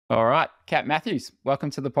All right, Kat Matthews, welcome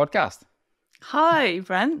to the podcast. Hi,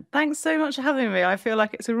 Brent. Thanks so much for having me. I feel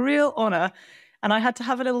like it's a real honour. And I had to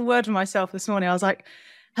have a little word with myself this morning. I was like,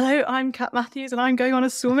 hello, I'm Kat Matthews and I'm going on a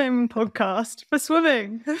swimming podcast for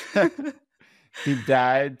swimming.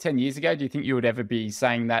 Did 10 years ago, do you think you would ever be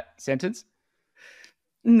saying that sentence?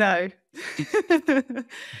 No.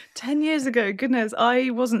 10 years ago, goodness, I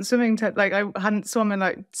wasn't swimming. I hadn't swum in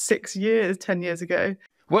like 6 years, 10 years ago.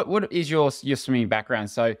 What is your swimming background?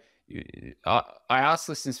 So I asked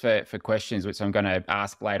listeners for questions, which I'm going to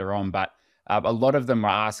ask later on, but a lot of them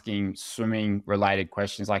are asking swimming related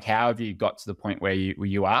questions, like how have you got to the point where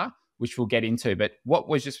you are, which we'll get into. But what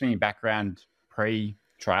was your swimming background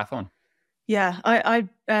pre-triathlon? Yeah, I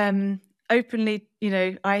openly,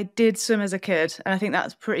 I did swim as a kid, and I think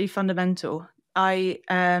that's pretty fundamental. I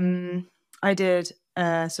did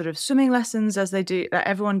sort of swimming lessons as they do, that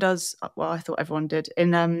everyone does. Well, I thought everyone did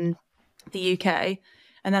in the UK.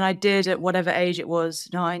 And then I did at whatever age it was,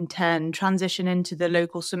 9, 10, transition into the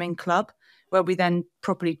local swimming club where we then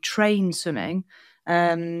properly trained swimming.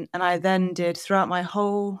 And I then did throughout my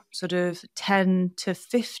whole sort of 10 to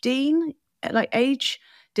 15 age,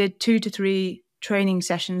 did 2 to 3 training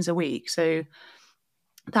sessions a week. So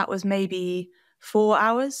that was maybe 4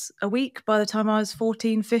 hours a week by the time I was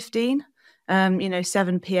 14, 15.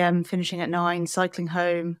 7 p.m, finishing at 9, cycling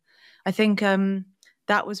home. I think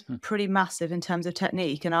that was pretty massive in terms of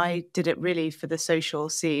technique. And I did it really for the social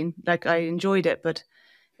scene. Like I enjoyed it, but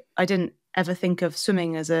I didn't ever think of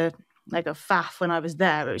swimming as a faff when I was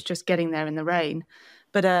there. It was just getting there in the rain.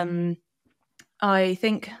 But I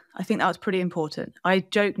think that was pretty important. I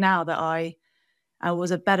joke now that I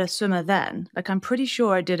was a better swimmer then. Like I'm pretty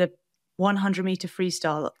sure I did a 100-meter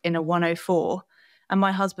freestyle in a 104. And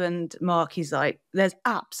my husband, Mark, he's like, there's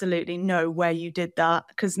absolutely no way you did that,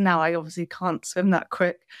 because now I obviously can't swim that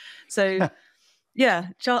quick. So yeah,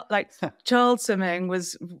 child swimming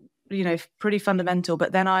was, pretty fundamental.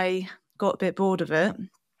 But then I got a bit bored of it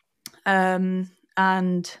and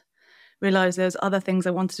realized there's other things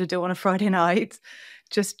I wanted to do on a Friday night,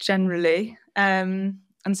 just generally. And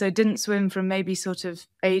so didn't swim from maybe sort of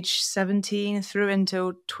age 17 through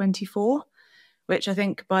until 24. Which I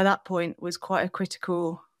think by that point was quite a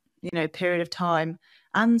critical, period of time.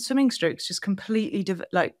 And swimming strokes just completely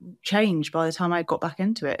changed by the time I got back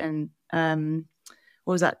into it. And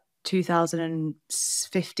what was that,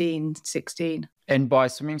 2015, 16. And by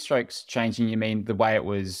swimming strokes changing, you mean the way it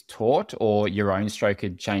was taught, or your own stroke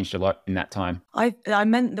had changed a lot in that time? I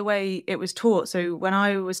meant the way it was taught. So when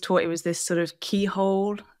I was taught, it was this sort of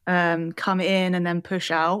keyhole, come in and then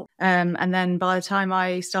push out. And then by the time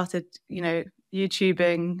I started,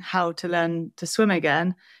 YouTubing how to learn to swim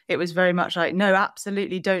again, it was very much like, no,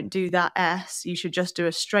 absolutely don't do that S. You should just do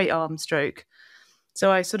a straight arm stroke.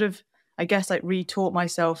 So I sort of, I guess, retaught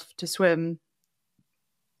myself to swim.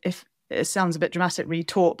 If it sounds a bit dramatic,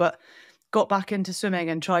 retaught, but got back into swimming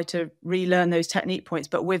and tried to relearn those technique points,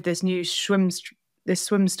 but with this new swim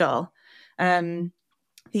style.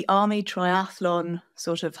 The Army Triathlon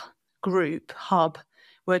sort of group hub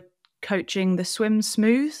were coaching the Swim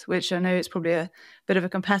Smooth, which I know it's probably a bit of a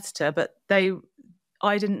competitor, but I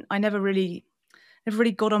never really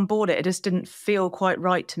got on board it. It just didn't feel quite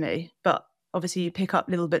right to me. But obviously you pick up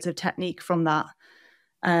little bits of technique from that.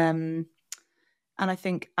 And I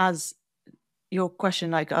think, as your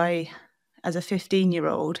question, as a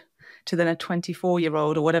 15-year-old to then a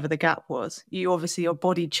 24-year-old or whatever the gap was, your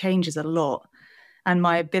body changes a lot. And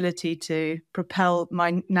my ability to propel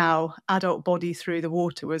my now adult body through the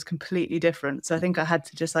water was completely different. So I think I had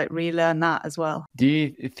to just relearn that as well. Do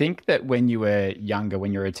you think that when you were younger,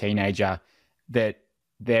 when you were a teenager, that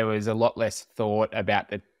there was a lot less thought about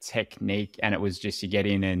the technique and it was just you get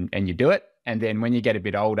in and you do it? And then when you get a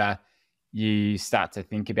bit older, you start to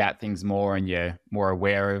think about things more and you're more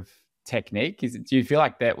aware of technique? Do you feel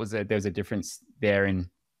like there was a difference there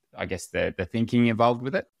in, I guess, the thinking involved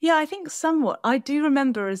with it? Yeah, I think somewhat. I do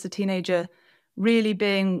remember as a teenager really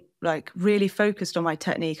being really focused on my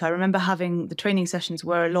technique. I remember having the training sessions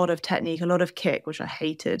where a lot of technique, a lot of kick, which I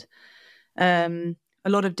hated, a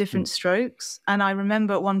lot of different strokes. And I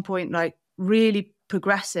remember at one point really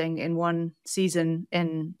progressing in one season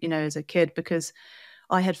as a kid, because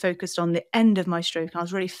I had focused on the end of my stroke and I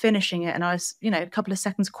was really finishing it, and I was, a couple of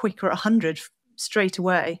seconds quicker at 100 straight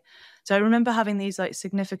away. So I remember having these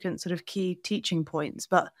significant sort of key teaching points.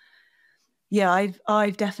 But yeah,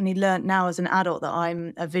 I've definitely learned now as an adult that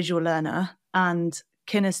I'm a visual learner, and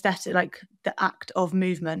kinesthetic, the act of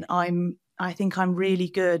movement. I think I'm really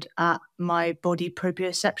good at my body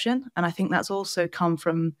proprioception, and I think that's also come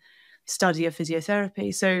from study of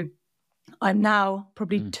physiotherapy. So I'm now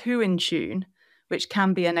probably too in tune which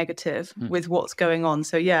can be a negative with what's going on.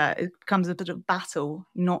 So yeah, it becomes a bit of battle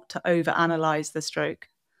not to overanalyze the stroke.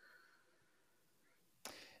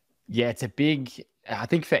 Yeah, it's a big, I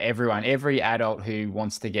think for everyone, every adult who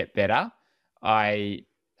wants to get better, I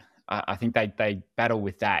think they battle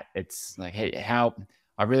with that. It's like, hey, how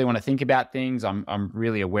I really want to think about things. I'm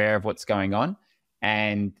really aware of what's going on.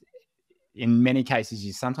 And in many cases,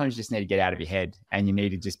 you sometimes just need to get out of your head, and you need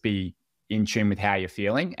to just be in tune with how you're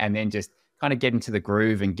feeling, and then just kind of get into the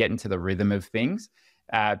groove and get into the rhythm of things.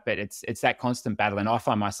 But it's that constant battle. And I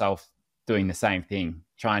find myself doing the same thing,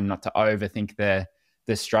 trying not to overthink the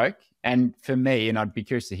stroke. And for me, and I'd be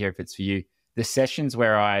curious to hear if it's for you, the sessions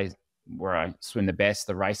where I swim the best,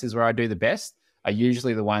 the races where I do the best, are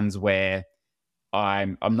usually the ones where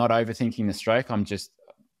I'm not overthinking the stroke.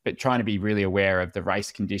 But trying to be really aware of the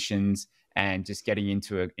race conditions and just getting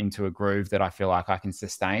into a groove that I feel like I can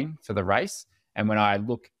sustain for the race. And when I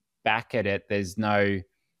look back at it, there's no,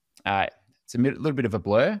 it's a little bit of a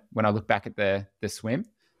blur when I look back at the swim.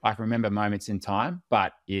 I can remember moments in time,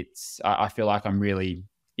 but I feel like I'm really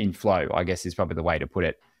in flow, I guess is probably the way to put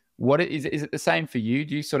it. What is it the same for you?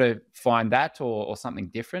 Do you sort of find that or something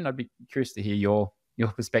different? I'd be curious to hear your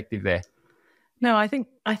perspective there. No, I think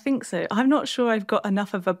so. I'm not sure I've got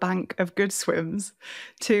enough of a bank of good swims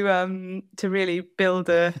to really build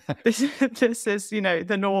this is,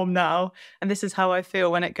 the norm now, and this is how I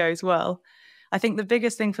feel when it goes well. I think the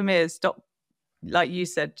biggest thing for me is stop, like you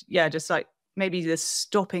said, just like maybe just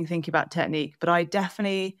stopping thinking about technique. But I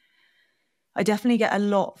definitely get a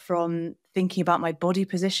lot from thinking about my body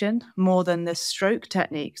position more than the stroke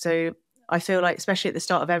technique. So I feel like, especially at the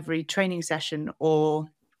start of every training session or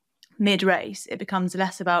mid-race, it becomes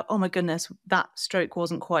less about, oh my goodness, that stroke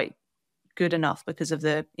wasn't quite good enough because of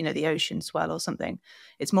the ocean swell or something.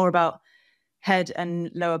 It's more about head and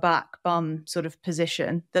lower back, bum sort of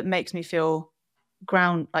position that makes me feel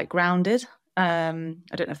grounded. I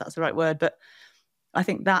don't know if that's the right word, but I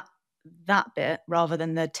think that bit, rather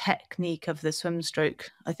than the technique of the swim stroke,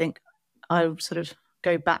 I think I sort of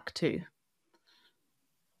go back to.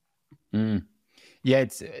 Yeah,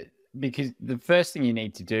 it's because the first thing you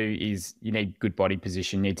need to do is you need good body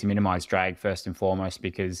position. You need to minimize drag first and foremost,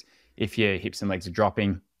 because if your hips and legs are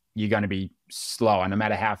dropping, you're going to be slow. And no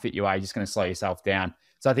matter how fit you are, you're just going to slow yourself down.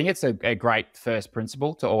 So I think it's a great first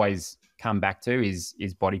principle to always come back to is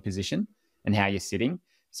body position and how you're sitting.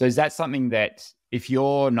 So is that something that if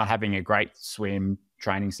you're not having a great swim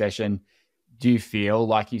training session, do you feel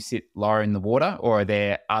like you sit lower in the water, or are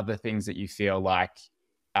there other things that you feel like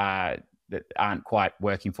that aren't quite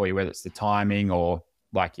working for you, whether it's the timing or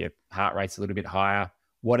like your heart rate's a little bit higher?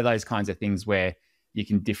 What are those kinds of things where you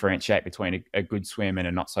can differentiate between a good swim and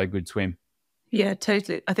a not so good swim? Yeah,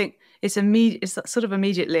 totally. I think it's sort of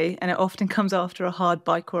immediately, and it often comes after a hard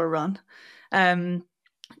bike or a run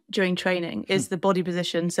during training, is the body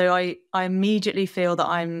position. So I immediately feel that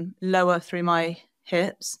I'm lower through my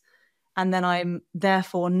hips, and then I'm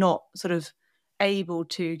therefore not sort of able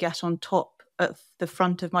to get on top at the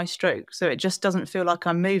front of my stroke. So it just doesn't feel like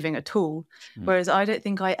I'm moving at all. Whereas I don't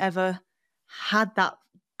think I ever had that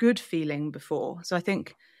good feeling before. So I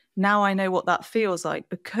think now I know what that feels like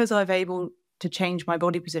because I've able to change my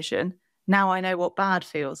body position. Now I know what bad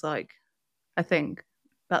feels like. I think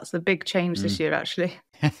that's the big change this year, actually.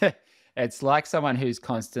 It's like someone who's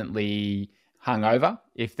constantly hungover.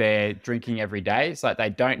 If they're drinking every day, it's like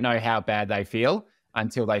they don't know how bad they feel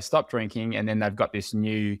until they stop drinking, and then they've got this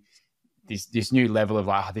new level of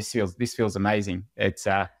like, oh, this feels amazing. It's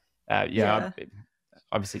obviously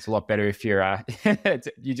it's a lot better if you're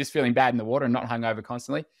you're just feeling bad in the water and not hungover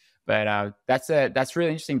constantly. But that's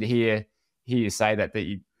really interesting to hear you say that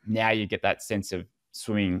now you get that sense of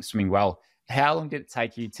swimming well. How long did it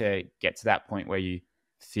take you to get to that point where you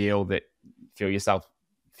feel yourself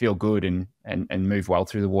feel good and move well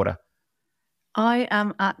through the water? I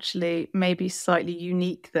am actually maybe slightly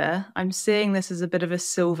unique there. I'm seeing this as a bit of a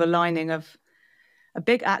silver lining of a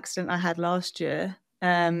big accident I had last year.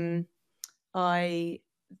 I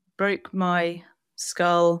broke my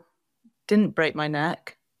skull, didn't break my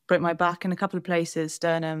neck, broke my back in a couple of places,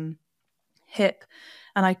 sternum, hip,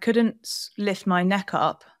 and I couldn't lift my neck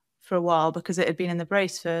up for a while because it had been in the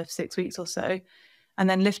brace for 6 weeks or so. And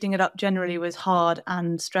then lifting it up generally was hard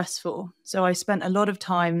and stressful. So I spent a lot of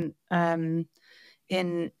time in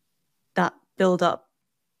that build up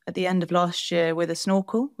at the end of last year with a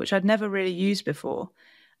snorkel, which I'd never really used before.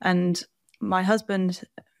 And my husband,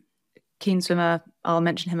 keen swimmer, I'll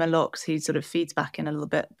mention him a lot because he sort of feeds back in a little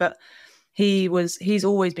bit. But he's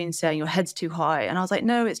always been saying your head's too high. And I was like,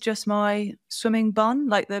 no, it's just my swimming bun,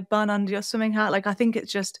 like the bun under your swimming hat. Like, I think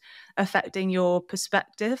it's just affecting your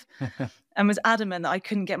perspective. And was adamant that I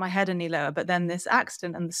couldn't get my head any lower. But then this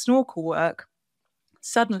accident and the snorkel work,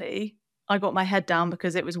 suddenly I got my head down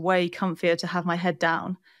because it was way comfier to have my head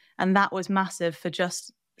down. And that was massive for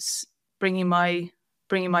just bringing my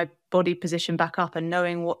body position back up and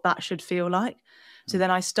knowing what that should feel like. So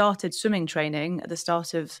then I started swimming training at the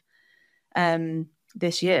start of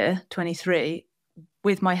this year, 23,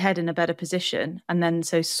 with my head in a better position. And then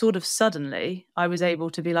so sort of suddenly I was able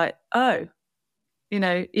to be like, oh, you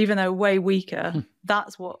know, even though way weaker,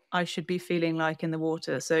 that's what I should be feeling like in the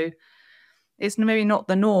water. So it's maybe not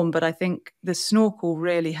the norm, but I think the snorkel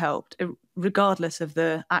really helped, regardless of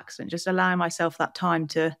the accident, just allowing myself that time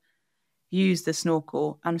to use the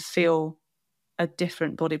snorkel and feel a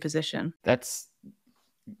different body position. That's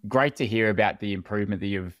great to hear about the improvement that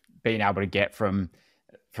you've been able to get from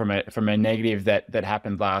a negative that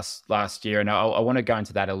happened last year. And I want to go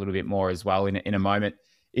into that a little bit more as well in a moment.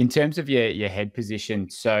 In terms of your head position,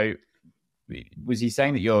 so was he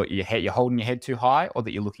saying that you're holding your head too high, or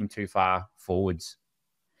that you're looking too far forwards?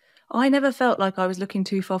 I never felt like I was looking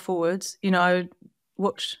too far forwards. You know, I would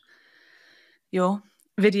watch your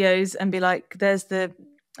videos and be like, there's the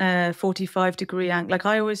 45-degree angle. Like,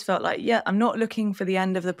 I always felt like, yeah, I'm not looking for the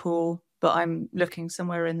end of the pool, but I'm looking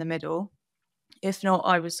somewhere in the middle. If not,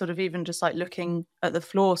 I was sort of even just like looking at the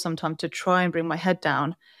floor sometimes to try and bring my head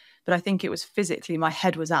down. But I think it was physically my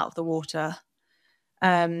head was out of the water.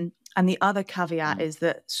 And the other caveat is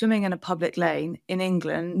that swimming in a public lane in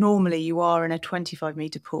England, normally you are in a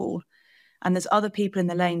 25-meter pool, and there's other people in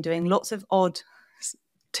the lane doing lots of odd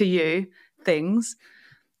to you things.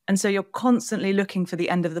 And so you're constantly looking for the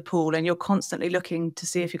end of the pool, and you're constantly looking to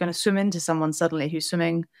see if you're going to swim into someone suddenly who's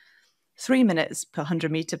swimming 3 minutes per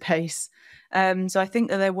 100-meter pace. So I think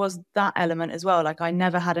that there was that element as well. Like, I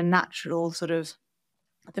never had a natural sort of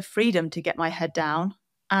the freedom to get my head down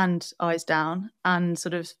and eyes down and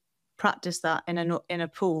sort of practice that in a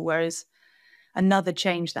pool. Whereas another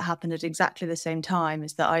change that happened at exactly the same time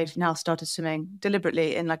is that I've now started swimming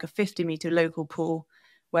deliberately in like a 50-meter local pool,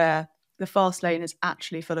 where the fast lane is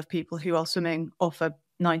actually full of people who are swimming off a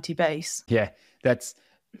 90 base. Yeah,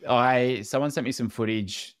 someone sent me some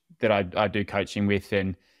footage that I do coaching with,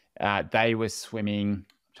 and they were swimming. I'm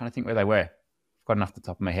trying to think where they were. I've got off the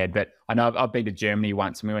top of my head, but I know I've been to Germany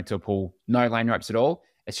once, and we went to a pool, no lane ropes at all.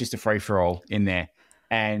 It's just a free for all in there.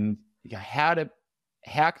 And you go,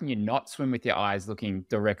 how can you not swim with your eyes looking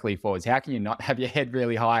directly forwards? How can you not have your head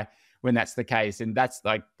really high when that's the case? And that's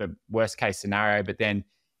like the worst case scenario. But then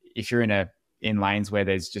if you're in lanes where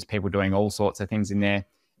there's just people doing all sorts of things in there,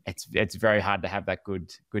 it's very hard to have that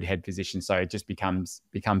good head position. So it just becomes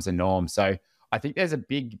a norm. So I think there's a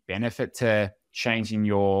big benefit to changing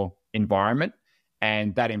your environment,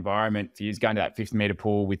 and that environment for you is going to that 50-meter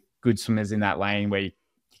pool with good swimmers in that lane where you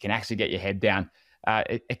can actually get your head down.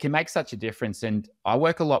 It can make such a difference. And I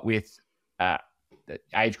work a lot with the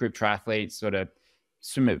age group triathletes, sort of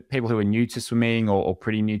people who are new to swimming or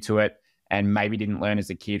pretty new to it, and maybe didn't learn as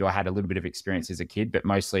a kid or had a little bit of experience as a kid, but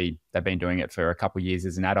mostly they've been doing it for a couple of years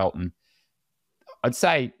as an adult. And I'd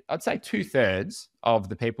say 2/3 of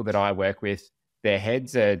the people that I work with, their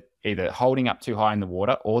heads are either holding up too high in the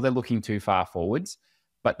water or they're looking too far forwards,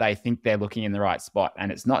 but they think they're looking in the right spot.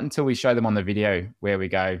 And it's not until we show them on the video where we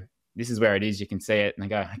go, this is where it is, you can see it. And they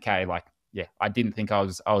go, okay, like, yeah, I didn't think I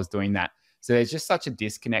was doing that. So there's just such a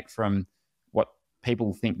disconnect from what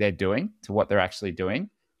people think they're doing to what they're actually doing.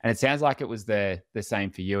 And it sounds like it was the same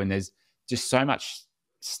for you. And there's just so much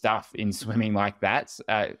stuff in swimming like that,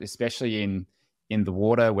 especially in the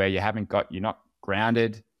water where you're not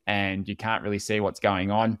grounded and you can't really see what's going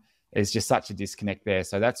on. There's just such a disconnect there.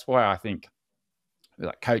 So that's why I think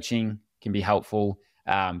like coaching can be helpful.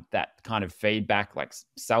 That kind of feedback, like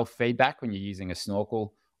self-feedback when you're using a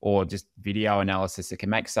snorkel or just video analysis, it can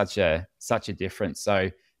make such a difference. So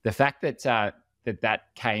the fact that that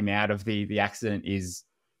came out of the accident is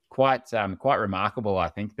quite remarkable. I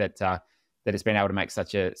think that it's been able to make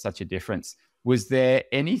such a difference. Was there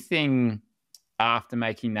anything after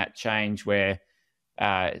making that change where,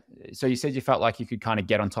 so you said you felt like you could kind of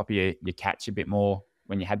get on top of your catch a bit more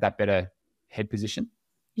when you had that better head position?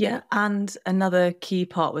 Yeah, and another key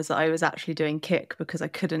part was that I was actually doing kick because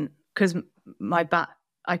my back,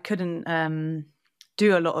 I couldn't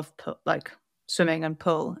do a lot of like swimming and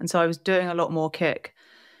pull, and so I was doing a lot more kick,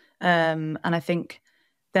 and I think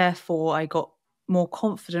therefore I got more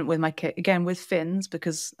confident with my kick, again with fins,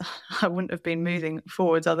 because I wouldn't have been moving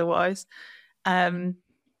forwards otherwise. I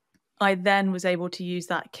I then was able to use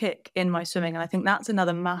that kick in my swimming. And I think that's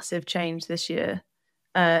another massive change this year,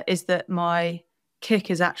 is that my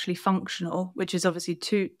kick is actually functional, which is obviously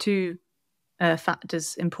two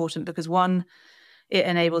factors important, because one, it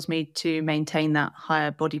enables me to maintain that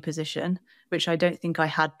higher body position, which I don't think I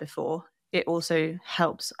had before. It also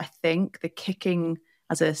helps, I think, the kicking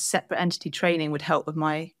as a separate entity training would help with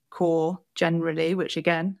my core generally, which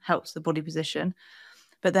again helps the body position.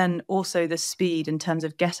 But then also the speed in terms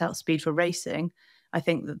of get out speed for racing, I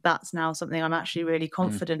think that that's now something I'm actually really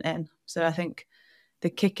confident in. So I think the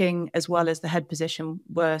kicking as well as the head position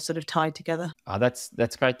were sort of tied together. Oh, that's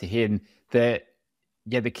great to hear. And the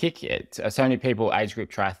kick, so many people, age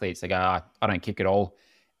group triathletes, they go, oh, I don't kick at all.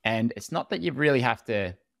 And it's not that you really have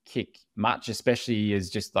to kick much, especially as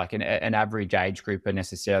just like an average age grouper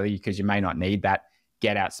necessarily, because you may not need that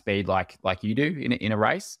get out speed like you do in a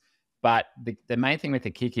race. But the main thing with the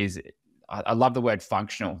kick is, I love the word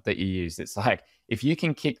functional that you use. It's like, if you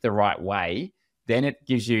can kick the right way, then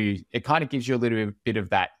it kind of gives you a little bit of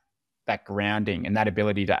that grounding and that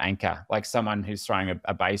ability to anchor, like someone who's throwing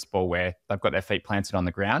a baseball where they've got their feet planted on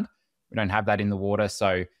the ground. We don't have that in the water.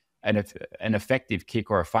 So an effective kick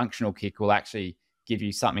or a functional kick will actually give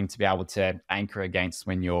you something to be able to anchor against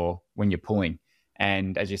when you're pulling.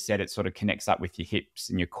 And as you said, it sort of connects up with your hips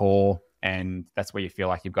and your core, and that's where you feel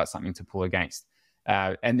like you've got something to pull against.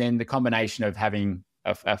 And then the combination of having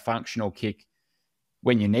a functional kick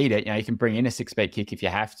when you need it, you can bring in a 6-beat kick if you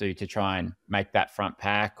have to try and make that front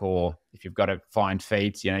pack, or if you've got to find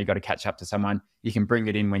feet, you've got to catch up to someone, you can bring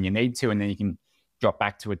it in when you need to, and then you can drop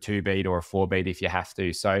back to a 2-beat or a 4-beat if you have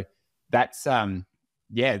to. So that's,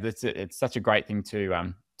 it's such a great thing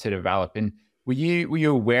to develop. And were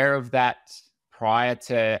you aware of that prior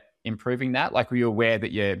to improving that? Like, were you aware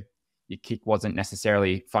that your kick wasn't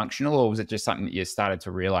necessarily functional, or was it just something that you started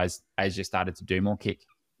to realize as you started to do more kick?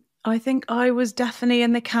 I think I was definitely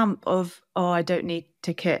in the camp of, I don't need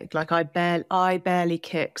to kick. Like I barely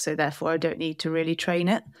kick, so therefore I don't need to really train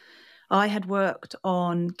it. I had worked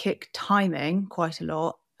on kick timing quite a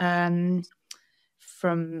lot from,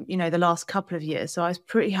 the last couple of years. So I was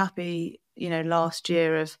pretty happy, last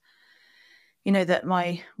year of, that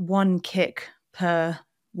my one kick per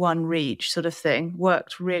one reach sort of thing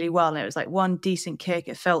worked really well. And it was like one decent kick.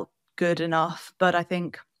 It felt good enough. But I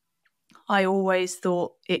think I always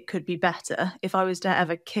thought it could be better. If I was to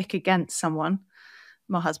ever kick against someone,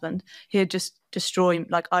 my husband, he'd just destroy me,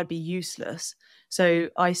 like I'd be useless. So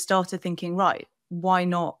I started thinking, right, why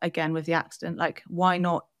not, again with the accident, like why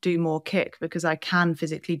not do more kick? Because I can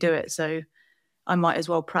physically do it. So I might as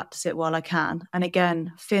well practice it while I can. And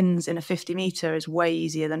again, fins in a 50 meter is way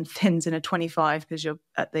easier than fins in a 25, because you're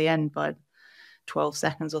at the end by 12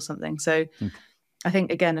 seconds or something. So I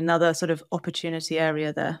think, again, another sort of opportunity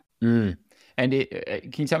area there. And can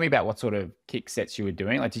you tell me about what sort of kick sets you were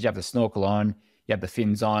doing? Like, did you have the snorkel on? You have the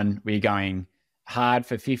fins on? Were you going hard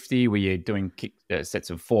for 50? Were you doing kick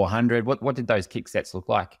sets of 400? What did those kick sets look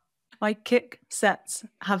like? My kick sets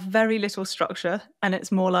have very little structure, and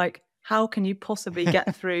it's more like, how can you possibly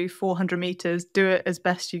get through 400 meters? Do it as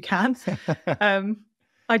best you can.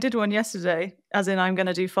 I did one yesterday, as in I'm going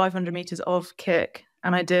to do 500 meters of kick,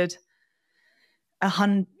 and I did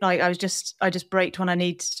 100. Like I just braked when I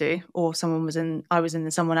needed to, or I was in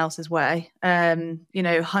someone else's way.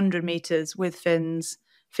 100 meters with fins,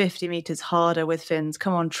 50 meters harder with fins.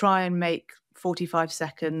 Come on, try and make 45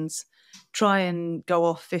 seconds. Try and go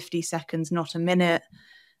off 50 seconds, not a minute.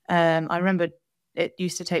 I remember it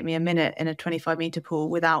used to take me a minute in a 25 meter pool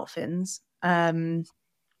without fins, I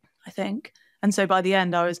think. And so by the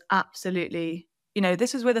end, I was absolutely,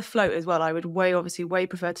 this was with a float as well. I would way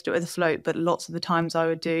prefer to do it with a float, but lots of the times I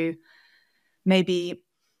would do maybe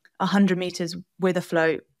 100 meters with a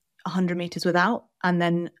float, 100 meters without, and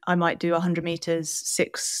then I might do 100 meters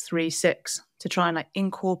 6-3-6 to try and like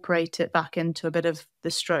incorporate it back into a bit of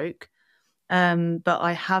the stroke. But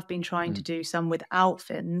I have been trying to do some without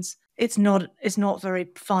fins. It's not very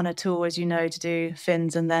fun at all, as you know, to do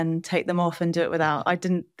fins and then take them off and do it without. I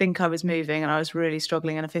didn't think I was moving, and I was really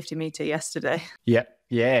struggling in a 50 meter yesterday.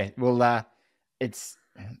 Yeah. Well, it's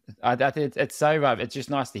so it's just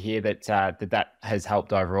nice to hear that has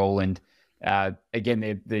helped overall. And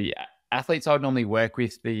again, the athletes I would normally work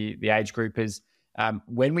with, the age groupers,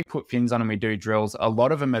 when we put fins on and we do drills, a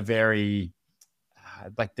lot of them are very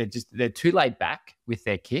they're too laid back with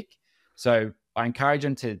their kick. So I encourage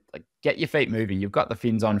them to get your feet moving. You've got the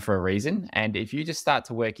fins on for a reason. And if you just start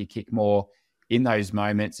to work your kick more in those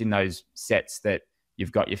moments, in those sets that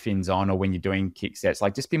you've got your fins on, or when you're doing kick sets,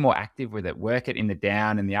 just be more active with it. Work it in the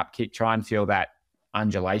down and the up kick. Try and feel that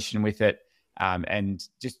undulation with it, and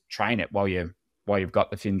just train it while you've got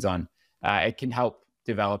the fins on. it can help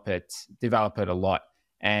develop it a lot.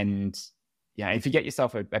 And yeah, if you get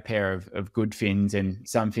yourself a pair of good fins, and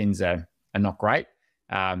some fins are not great.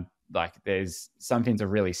 Like there's some fins are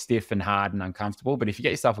really stiff and hard and uncomfortable. But if you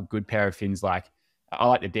get yourself a good pair of fins, like I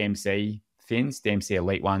like the DMC fins, DMC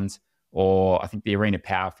Elite ones, or I think the Arena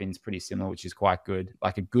Power fin's pretty similar, which is quite good.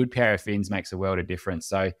 Like a good pair of fins makes a world of difference.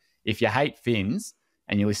 So if you hate fins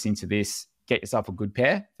and you're listening to this, get yourself a good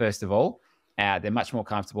pair, first of all. They're much more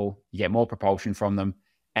comfortable. You get more propulsion from them.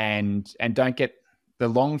 And don't get the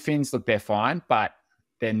long fins. Look, they're fine, but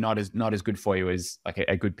they're not as good for you as like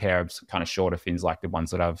a good pair of kind of shorter fins like the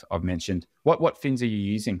ones that I've mentioned. What fins are you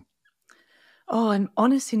using? Oh, I'm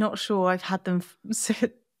honestly not sure. I've had them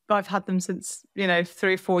since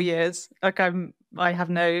 3 or 4 years. Like I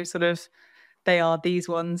have no sort of. They are these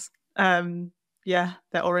ones. Yeah,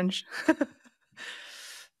 they're orange.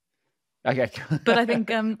 Okay, but I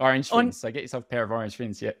think orange fins. So get yourself a pair of orange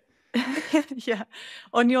fins. Yeah. Yeah.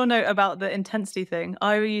 On your note about the intensity thing,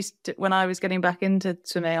 when I was getting back into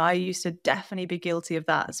swimming, I used to definitely be guilty of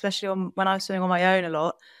that, especially when I was swimming on my own a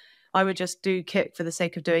lot. I would just do kick for the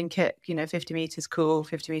sake of doing kick, 50 meters cool,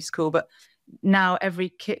 50 meters cool. But now every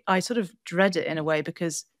kick, I sort of dread it in a way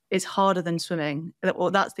because it's harder than swimming.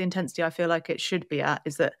 Or that's the intensity I feel like it should be at,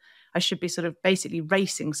 is that I should be sort of basically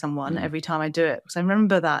racing someone every time I do it. Because I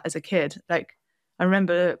remember that as a kid. Like I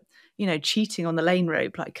remember, cheating on the lane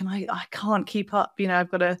rope. Like, I can't keep up. I've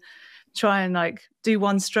got to try and like do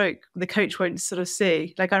one stroke. The coach won't sort of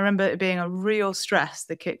see. Like I remember it being a real stress,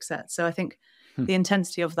 the kick set. So I think the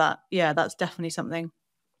intensity of that, yeah, that's definitely something.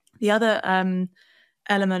 The other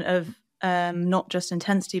element of not just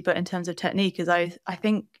intensity, but in terms of technique, is I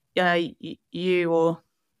think you or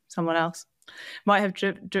someone else might have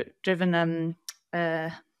driven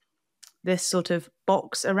this sort of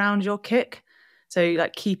box around your kick. So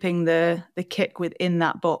like keeping the kick within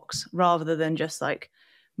that box rather than just like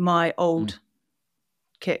my old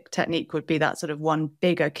kick technique would be that sort of one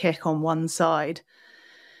bigger kick on one side.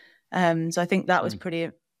 So I think that was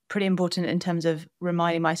pretty important in terms of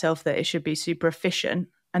reminding myself that it should be super efficient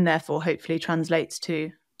and therefore hopefully translates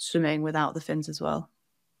to swimming without the fins as well.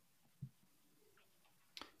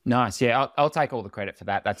 Nice. Yeah, I'll take all the credit for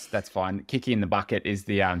that. That's fine. Kicking in the bucket is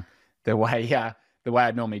the way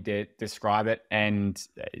I'd normally describe it, and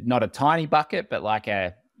not a tiny bucket, but like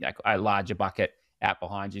a larger bucket out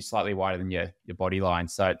behind you, slightly wider than your body line.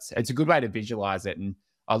 So it's a good way to visualize it. And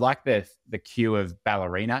I like the cue of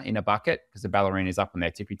ballerina in a bucket, because the ballerina is up on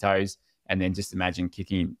their tippy toes, and then just imagine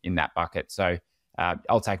kicking in that bucket. So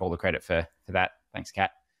I'll take all the credit for that. Thanks,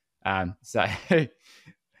 Kat. Going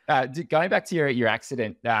back to your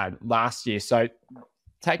accident last year, so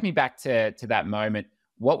take me back to that moment.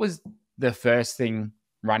 What was the first thing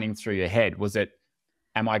running through your head? Was it,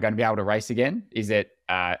 am I going to be able to race again? Is it,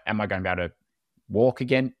 am I going to be able to walk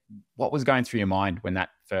again? What was going through your mind when that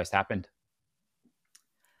first happened?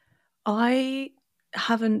 I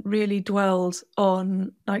haven't really dwelled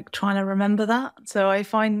on like trying to remember that. So I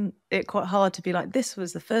find it quite hard to be like, this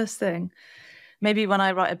was the first thing. Maybe when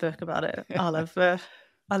I write a book about it, I'll have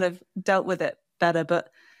dealt with it better. But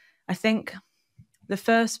I think the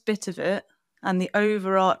first bit of it and the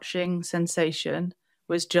overarching sensation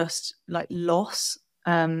was just like loss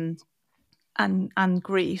and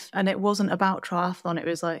grief. And it wasn't about triathlon. It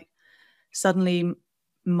was like suddenly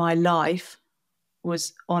my life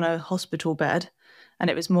was on a hospital bed,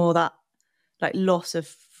 and it was more that like loss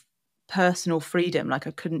of personal freedom. Like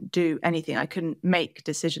I couldn't do anything. I couldn't make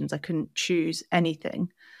decisions. I couldn't choose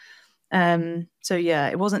anything. So yeah,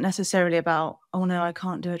 it wasn't necessarily about, oh no, I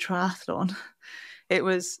can't do a triathlon. It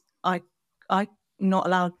was, I'm not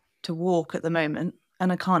allowed to walk at the moment,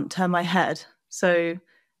 and I can't turn my head. So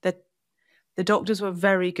the doctors were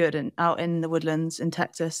very good out in the woodlands in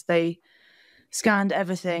Texas. They scanned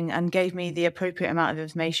everything and gave me the appropriate amount of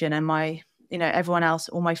information. And my, everyone else,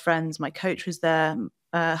 all my friends, my coach was there.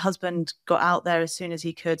 Husband got out there as soon as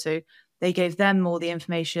he could. So they gave them all the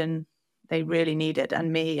information they really needed.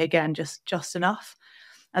 And me, again, just enough.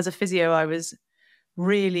 As a physio, I was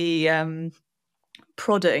really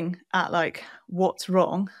prodding at like, what's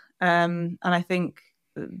wrong? And I think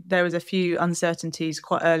there was a few uncertainties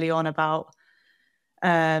quite early on about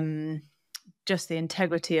just the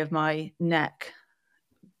integrity of my neck,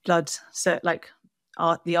 blood, so like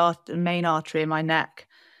the main artery in my neck,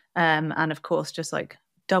 and of course just like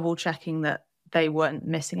double checking that they weren't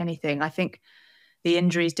missing anything. I think the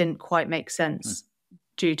injuries didn't quite make sense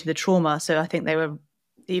due to the trauma, so I think they were,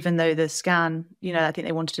 even though the scan, I think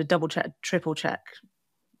they wanted to double check, triple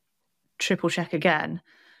check again,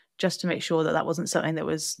 just to make sure that wasn't something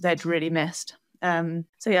that they'd really missed. So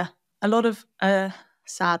yeah, a lot of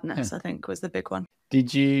sadness, I think, was the big one. Do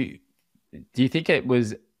you think it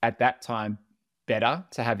was at that time better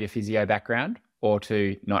to have your physio background or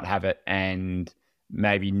to not have it and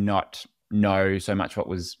maybe not know so much what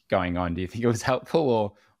was going on? Do you think it was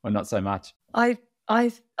helpful or not so much? I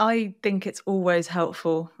think it's always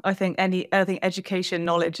helpful. I think education,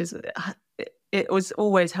 knowledge it was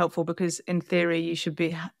always helpful, because in theory you should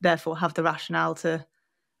be therefore have the rationale to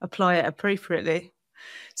apply it appropriately.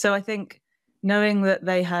 So I think knowing that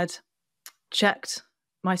they had checked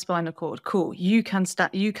my spinal cord, cool, you can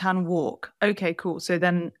walk. Okay, cool. So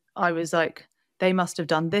then I was like, they must have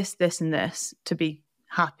done this, this, and this to be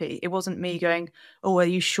happy. It wasn't me going, oh, are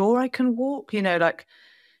you sure I can walk? You know, like,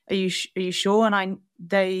 are you sure? And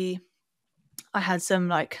I had some,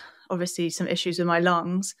 like, obviously some issues with my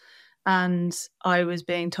lungs, and I was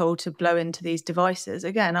being told to blow into these devices.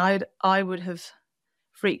 Again, I would have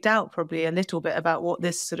freaked out probably a little bit about what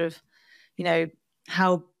this sort of, you know,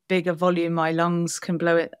 how big a volume my lungs can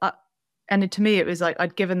blow it. And to me, it was like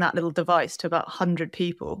I'd given that little device to about 100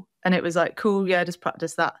 people, and it was like, cool, yeah, just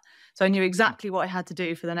practice that. So I knew exactly what I had to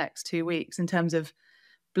do for the next 2 weeks in terms of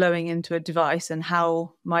blowing into a device, and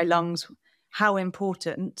how my lungs, how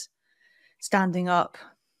important standing up,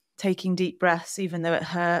 taking deep breaths, even though it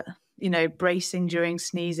hurt, you know, bracing during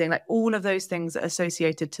sneezing, like all of those things that are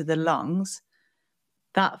associated to the lungs,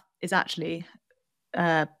 that is actually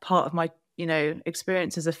part of my, you know,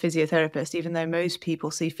 experience as a physiotherapist, even though most people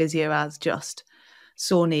see physio as just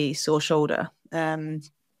sore knee, sore shoulder.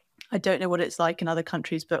 I don't know what it's like in other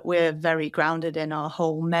countries, but we're very grounded in our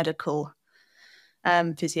whole medical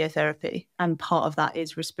physiotherapy, and part of that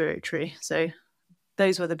is respiratory. So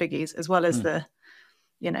those were the biggies, as well as the,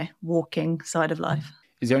 you know, walking side of life.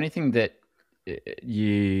 Is there anything that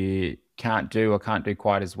you can't do or can't do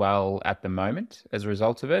quite as well at the moment as a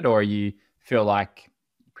result of it, or you feel like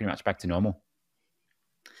pretty much back to normal?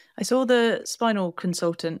 I saw the spinal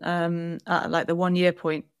consultant at like the 1 year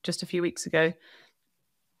point just a few weeks ago,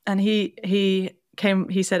 and he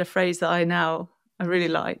said a phrase that I really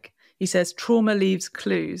like. He says, trauma leaves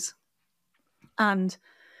clues. And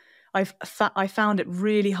I found it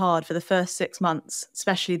really hard for the first 6 months,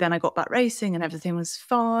 especially then I got back racing and everything was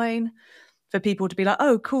fine, for people to be like,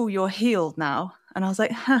 oh, cool, you're healed now. And I was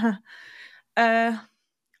like, I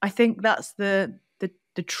think that's the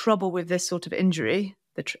trouble with this sort of injury.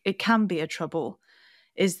 It can be a trouble,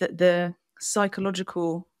 is that the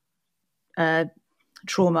psychological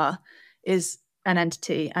trauma is an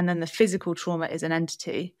entity, and then the physical trauma is an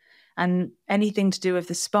entity. And anything to do with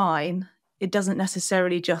the spine, it doesn't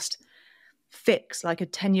necessarily just fix, like a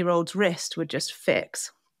 10-year-old's wrist would just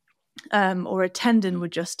fix, or a tendon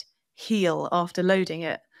would just heal after loading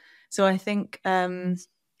it. So I think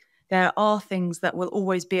there are things that will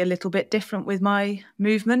always be a little bit different with my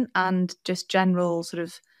movement, and just general sort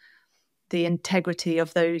of the integrity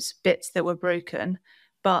of those bits that were broken.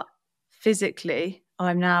 But physically,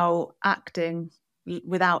 I'm now acting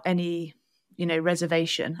without any, you know,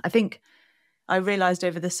 reservation. I think I realized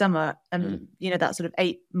over the summer, you know, that sort of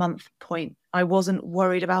 8-month point, I wasn't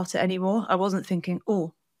worried about it anymore. I wasn't thinking,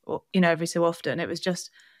 or, you know, every so often. It was just,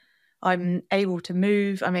 I'm able to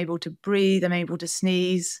move, I'm able to breathe, I'm able to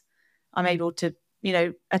sneeze, I'm able to, you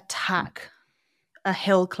know, attack a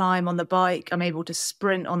hill climb on the bike, I'm able to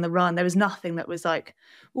sprint on the run. There was nothing that was like,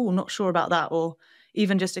 oh, not sure about that, or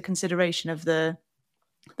even just a consideration of the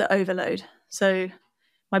overload. So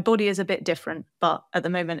my body is a bit different, but at the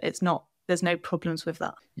moment it's not, there's no problems with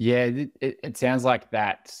that. Yeah, it sounds like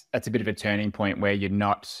that's a bit of a turning point where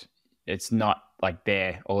it's not like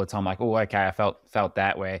there all the time, like, oh, okay, I felt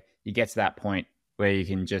that, where you get to that point where you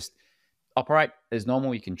can just operate as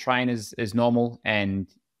normal, you can train as normal, and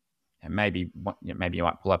maybe you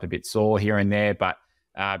might pull up a bit sore here and there, but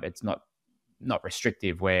it's not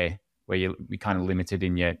restrictive where you're kind of limited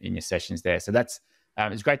in your sessions there. So that's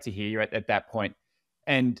it's great to hear you're at that point.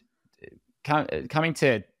 And coming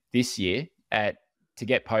to this year to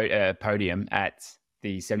get podium at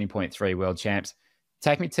the 70.3 World Champs,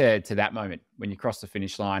 take me to that moment when you cross the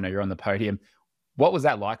finish line or you're on the podium. What was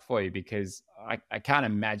that like for you? Because I can't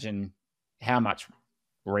imagine how much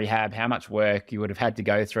rehab, how much work you would have had to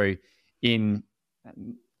go through in a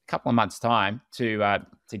couple of months' time to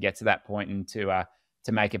get to that point and to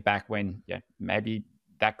make it back, when maybe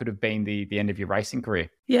that could have been the end of your racing career.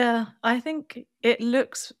 Yeah, I think it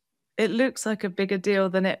looks like a bigger deal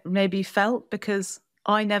than it maybe felt, because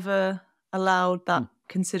I never allowed that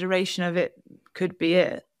consideration of it could be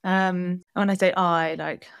it. When I say I,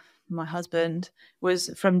 like my husband,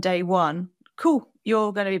 was from day one, cool,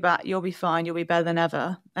 you're going to be back, you'll be fine, you'll be better than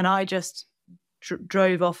ever. And I just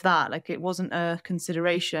drove off that, like it wasn't a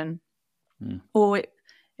consideration. Or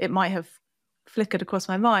it might have flickered across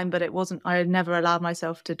my mind, but it wasn't, I had never allowed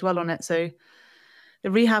myself to dwell on it. So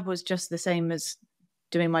the rehab was just the same as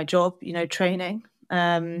doing my job, training.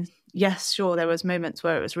 Yes, sure, there was moments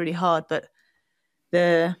where it was really hard, but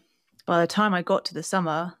by the time I got to the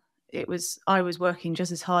summer, I was working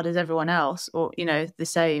just as hard as everyone else, or the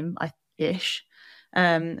same ish.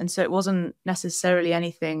 And so it wasn't necessarily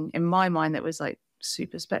anything in my mind that was like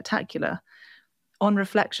super spectacular. On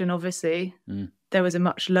reflection, obviously, there was a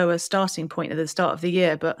much lower starting point at the start of the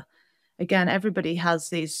year, but again, everybody has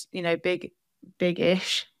these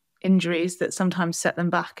big-ish injuries that sometimes set them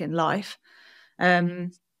back in life.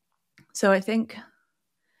 So I think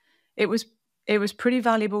it was pretty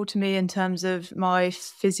valuable to me in terms of my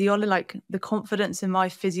physiology, like the confidence in my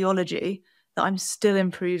physiology that I'm still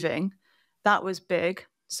improving. That was big.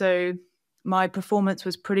 So my performance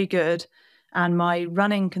was pretty good, and my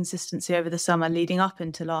running consistency over the summer leading up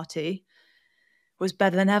into Lati was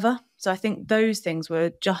better than ever. So I think those things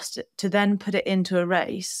were just to then put it into a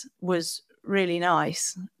race was really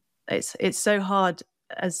nice. It's so hard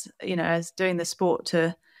as doing the sport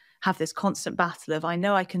to have this constant battle of, I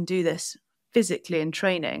know I can do this physically in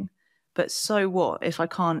training, but so what if I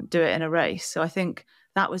can't do it in a race? So I think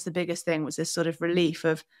that was the biggest thing, was this sort of relief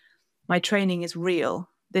of, my training is real.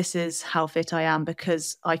 This is how fit I am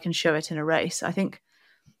because I can show it in a race. I think,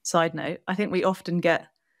 side note, I think we often get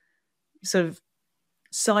sort of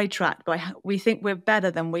sidetracked by we think we're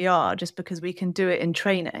better than we are just because we can do it in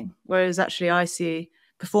training. Whereas actually I see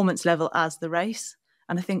performance level as the race.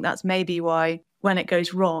 And I think that's maybe why when it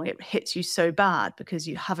goes wrong, it hits you so bad, because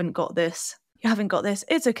you haven't got this,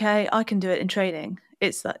 it's okay, I can do it in training.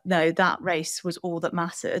 It's that, no, that race was all that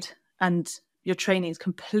mattered. And your training is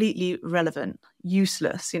completely irrelevant,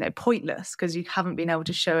 useless, pointless, because you haven't been able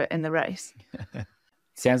to show it in the race.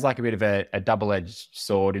 Sounds like a bit of a double-edged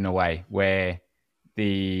sword in a way, where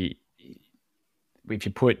if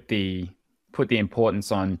you put the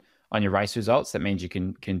importance on your race results, that means you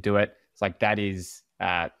can do it. It's like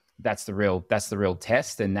that's the real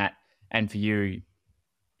test, and for you,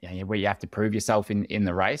 where you have to prove yourself in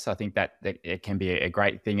the race. I think that it can be a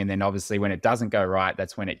great thing, and then obviously when it doesn't go right,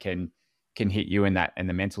 that's when it can hit you, and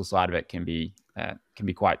the mental side of it can be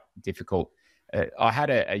quite difficult. I had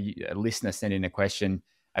a listener send in a question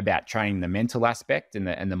about training the mental aspect and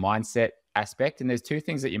the mindset aspect, and there's two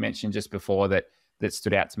things that you mentioned just before that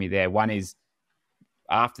stood out to me there. One is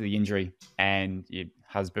after the injury, and your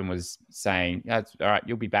husband was saying, "It's all right,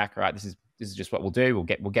 you'll be back. All right, this is just what we'll do.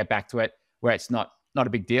 We'll get back to it." Where it's not a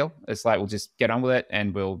big deal. It's like, we'll just get on with it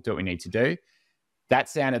and we'll do what we need to do. That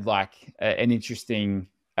sounded like an interesting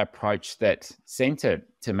approach that seemed to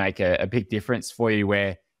make a big difference for you,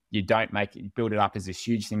 where you don't build it up as this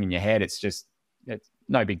huge thing in your head. It's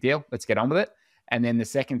no big deal. Let's get on with it. And then the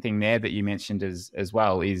second thing there that you mentioned as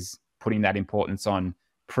well is putting that importance on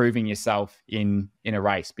proving yourself in a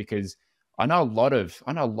race, because I know a lot of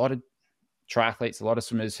triathletes, a lot of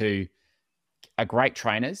swimmers who are great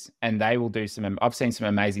trainers, and they will do I've seen some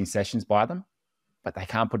amazing sessions by them, but they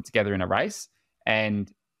can't put it together in a race.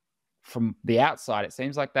 And from the outside, it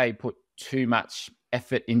seems like they put too much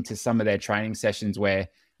effort into some of their training sessions where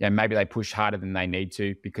maybe they push harder than they need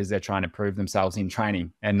to because they're trying to prove themselves in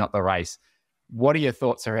training and not the race. What are your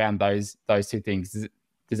thoughts around those two things?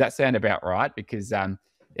 Does that sound about right? Because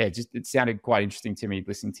it sounded quite interesting to me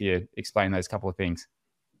listening to you explain those couple of things.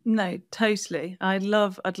 No, totally. I'd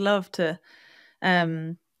love to.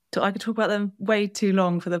 I could talk about them way too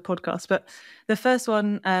long for the podcast, but the first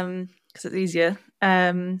one, because it's easier.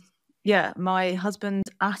 My husband's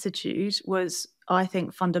attitude was, I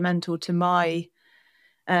think, fundamental to my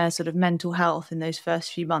sort of mental health in those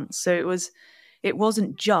first few months. So it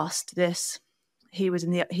wasn't just this. He was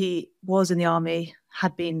in the army,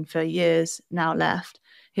 had been for years, now left.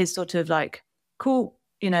 His sort of like, cool,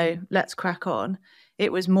 let's crack on.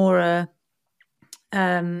 It was more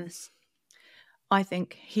I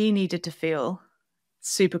think he needed to feel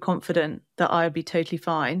super confident that I would be totally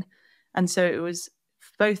fine. And so it was,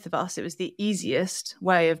 for both of us, it was the easiest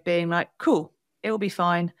way of being like, cool, it will be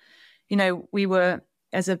fine. We were,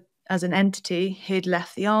 as an entity, he'd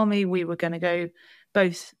left the army. We were going to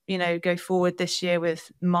go forward this year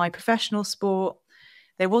with my professional sport.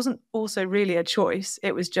 There wasn't also really a choice.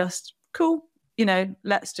 It was just, cool,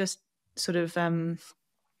 let's just sort of,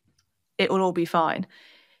 it will all be fine.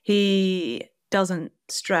 He doesn't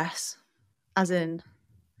stress, as in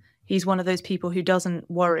he's one of those people who doesn't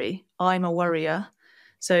worry. I'm a worrier.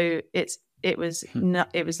 So it was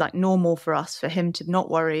like normal for him to not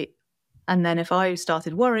worry. And then if I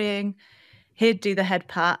started worrying, he'd do the head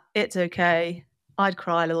pat. It's okay. I'd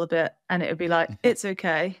cry a little bit and it would be like, it's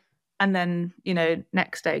okay. And then,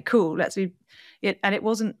 next day, cool, let's be it. And it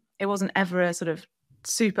wasn't ever a sort of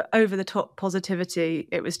super over the top positivity.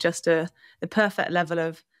 It was just the perfect level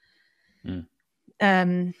of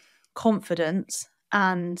confidence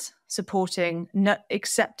and supporting,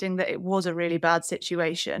 accepting that it was a really bad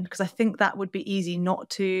situation. Because I think that would be easy not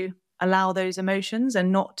to allow those emotions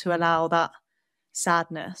and not to allow that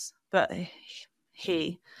sadness. But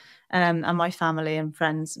he and my family and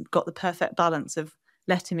friends got the perfect balance of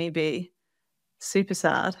letting me be super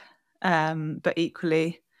sad, but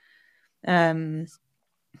equally giving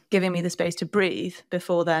me the space to breathe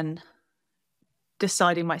before then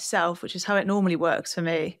deciding myself, which is how it normally works for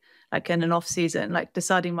me, like in an off season, like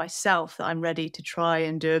deciding myself that I'm ready to try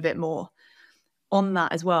and do a bit more on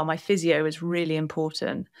that as well. My physio is really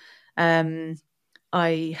important.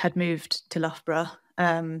 I had moved to Loughborough,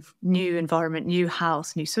 new environment, new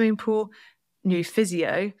house, new swimming pool, new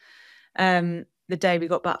physio, the day we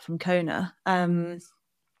got back from Kona. And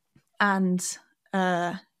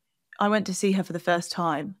I went to see her for the first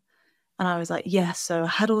time, and I was like, yes. So I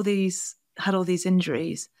had all these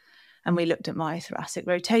injuries, and we looked at my thoracic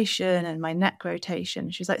rotation and my neck rotation.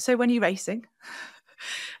 She was like, so when are you racing?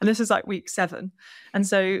 And this is like week 7. And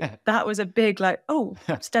so that was a big, like, oh,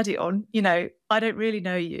 steady on, I don't really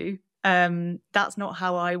know you. That's not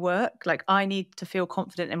how I work. Like, I need to feel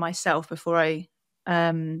confident in myself before I,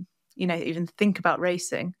 even think about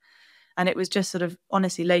racing. And it was just sort of,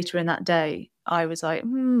 honestly, later in that day, I was like,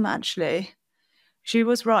 actually, she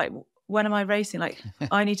was right. When am I racing? Like,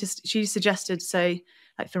 she suggested, say,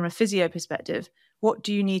 like from a physio perspective, what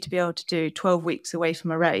do you need to be able to do 12 weeks away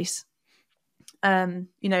from a race? And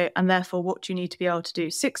therefore, what do you need to be able to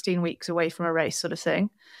do 16 weeks away from a race, sort of thing?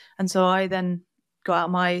 And so I then got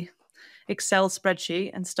out my Excel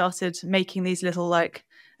spreadsheet and started making these little, like,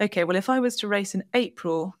 okay, well, if I was to race in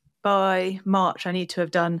April, by March, I need to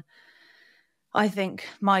have done, I think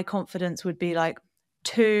my confidence would be like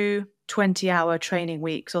 2 20-hour training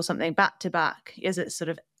weeks or something back to back, as it sort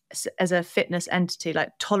of, as a fitness entity,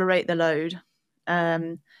 like tolerate the load.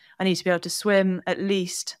 I need to be able to swim at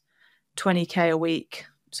least 20K a week,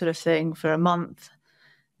 sort of thing, for a month.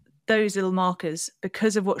 Those little markers,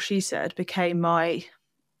 because of what she said, became my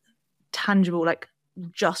tangible, like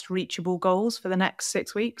just reachable goals for the next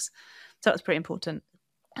 6 weeks. So that was pretty important,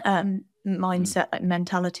 mindset, like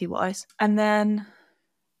mentality wise. And then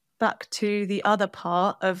back to the other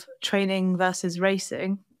part of training versus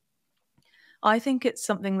racing, I think it's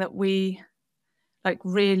something that we, like,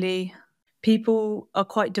 really, people are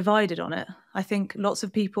quite divided on it. I think lots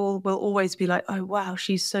of people will always be like, oh, wow,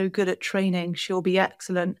 she's so good at training, she'll be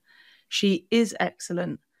excellent. She is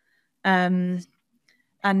excellent. And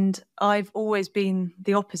I've always been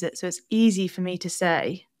the opposite. So it's easy for me to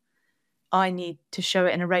say, I need to show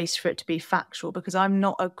it in a race for it to be factual, because I'm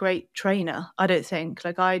not a great trainer, I don't think.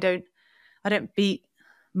 Like, I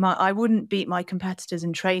wouldn't beat my competitors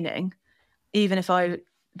in training, even if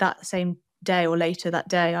that same day or later that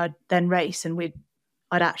day, I'd then race and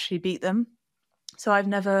I'd actually beat them. So I've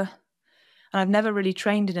never really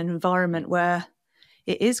trained in an environment where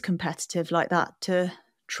it is competitive like that to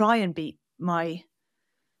try and beat my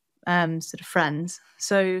sort of friends.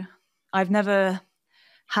 So I've never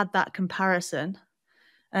had that comparison.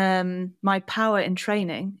 My power in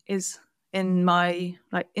training is in my,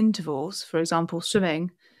 like, intervals, for example,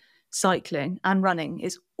 swimming, cycling and running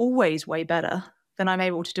is always way better than I'm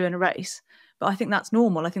able to do in a race. But I think that's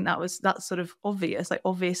normal. I think that's sort of obvious. Like,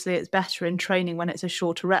 obviously it's better in training when it's a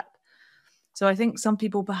shorter rep. So I think some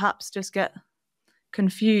people perhaps just get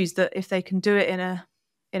confused that if they can do it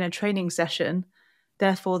in a training session,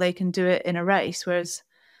 therefore they can do it in a race, whereas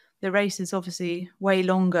the race is obviously way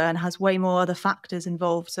longer and has way more other factors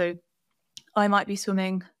involved. So I might be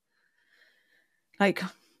swimming like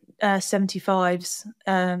 75s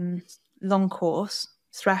long course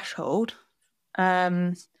threshold,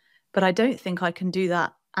 but I don't think I can do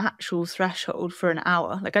that actual threshold for an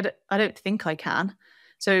hour. Like, I don't think I can.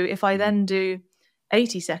 So if I then do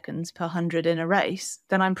 80 seconds per 100 in a race,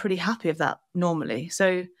 then I'm pretty happy with that normally.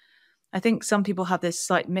 So I think some people have this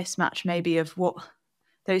slight mismatch maybe of what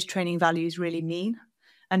those training values really mean.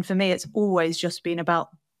 And for me, it's always just been about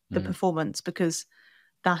the performance, because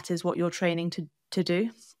that is what you're training to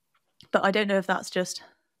do. But I don't know if that's just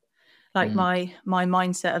like my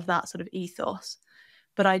mindset of that sort of ethos.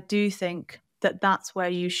 But I do think that that's where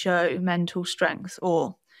you show mental strength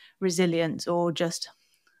or resilience or just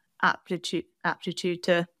aptitude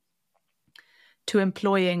to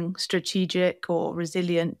employing strategic or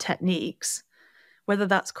resilient techniques, whether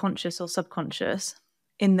that's conscious or subconscious,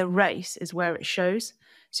 in the race is where it shows.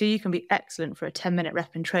 So you can be excellent for a 10-minute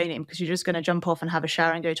rep in training because you're just going to jump off and have a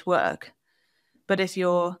shower and go to work. But if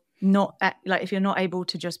you're not able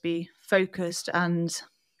to just be focused and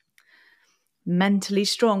mentally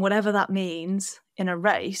strong, whatever that means, in a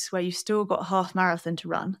race where you've still got a half marathon to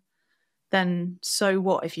run, then so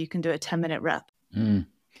what if you can do a 10-minute rep?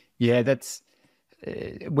 Yeah, that's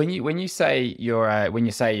when you say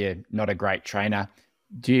you're not a great trainer.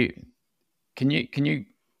 Can you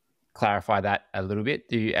clarify that a little bit?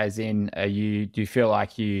 Do you feel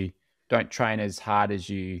like you don't train as hard as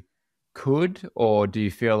you could, or do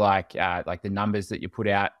you feel like the numbers that you put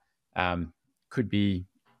out could be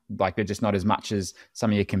like they're just not as much as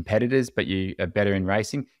some of your competitors, but you are better in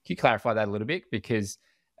racing? Can you clarify that a little bit? Because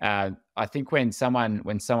I think when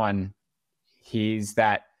someone hears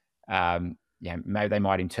that, maybe they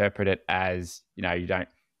might interpret it as, you don't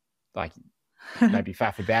like maybe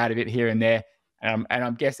faff about a bit here and there. And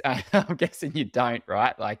I'm guessing you don't,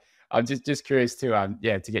 right? Like, I'm just curious to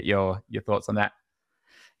get your thoughts on that.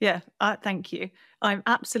 Yeah, thank you. I'm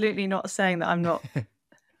absolutely not saying that I'm not.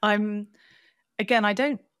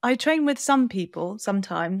 I train with some people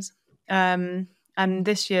sometimes, and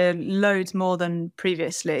this year loads more than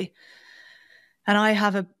previously. And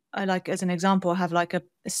as an example, I have like a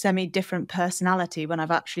semi-different personality when I've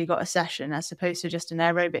actually got a session as opposed to just an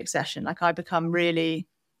aerobic session. Like I become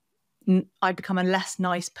a less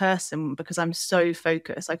nice person because I'm so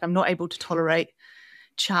focused. Like I'm not able to tolerate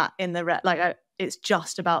chat in the rep. Like it's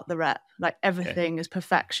just about the rep. Like everything is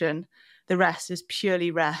perfection. The rest is purely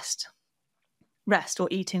rest or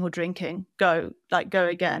eating or drinking. Go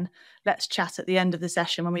again. Let's chat at the end of the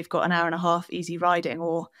session when we've got an hour and a half easy riding,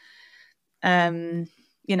 or in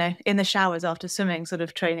the showers after swimming sort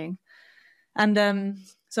of training. And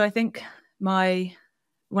so I think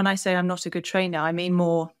when I say I'm not a good trainer, I mean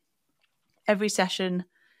more every session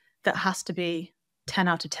that has to be 10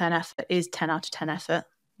 out of 10 effort is 10 out of 10 effort,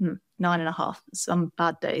 9.5 some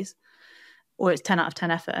bad days, or it's 10 out of 10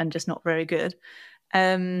 effort and just not very good.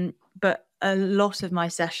 But a lot of my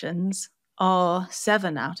sessions are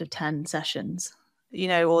 7 out of 10 sessions,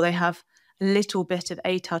 or they have a little bit of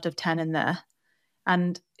 8 out of 10 in there.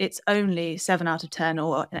 And it's only 7 out of 10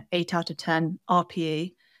 or 8 out of 10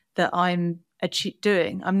 RPE that I'm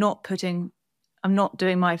doing. I'm not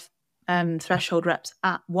doing my threshold reps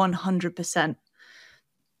at 100%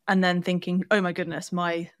 and then thinking, oh my goodness,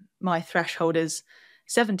 my threshold is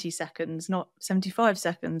 70 seconds, not 75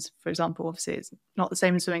 seconds, for example. Obviously it's not the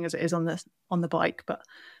same in swimming as it is on the bike, but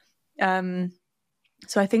so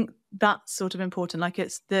I think that's sort of important. Like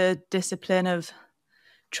it's the discipline of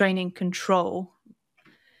training control.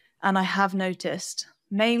 And I have noticed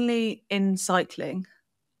mainly in cycling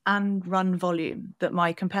and run volume that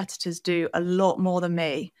my competitors do a lot more than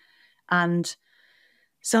me. And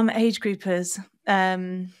some age groupers,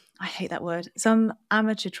 I hate that word, some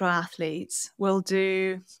amateur triathletes will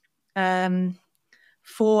do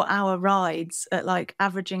 4-hour rides at like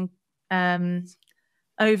averaging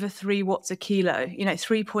over 3 watts a kilo,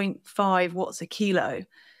 3.5 watts a kilo.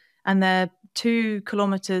 And they're 2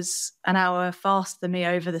 kilometers an hour faster than me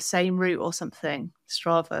over the same route or something.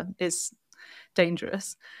 Strava is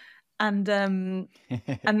dangerous. And then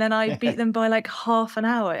I beat them by like half an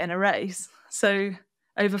hour in a race. So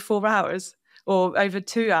over 4 hours or over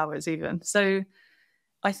 2 hours even. So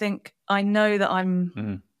I think I know that I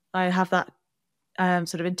have that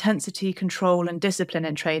sort of intensity control and discipline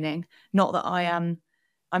in training. Not that I'm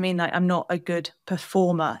not a good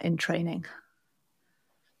performer in training.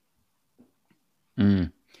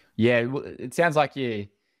 Yeah, well, it sounds like you're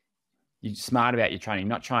smart about your training,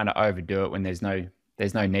 not trying to overdo it when there's no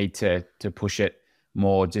need to push it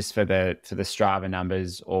more just for the Strava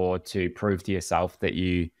numbers or to prove to yourself that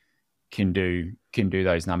you can do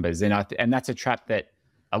those numbers. And that's a trap that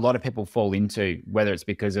a lot of people fall into, whether it's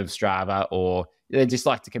because of Strava or they just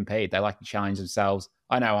like to compete. They like to challenge themselves.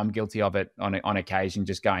 I know I'm guilty of it on occasion,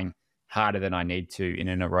 just going harder than I need to in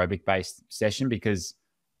an aerobic based session because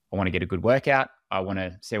I want to get a good workout. I want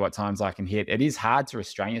to see what times I can hit. It is hard to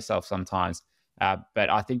restrain yourself sometimes, but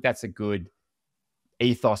I think that's a good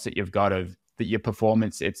ethos that you've got of that your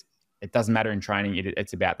performance. It doesn't matter in training.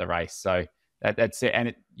 It's about the race. So that's it.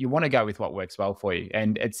 And you want to go with what works well for you.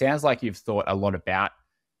 And it sounds like you've thought a lot about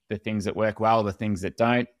the things that work well, the things that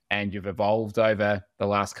don't, and you've evolved over the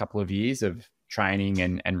last couple of years of training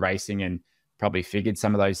and racing and probably figured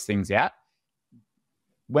some of those things out.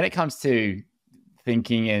 When it comes to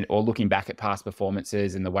thinking or looking back at past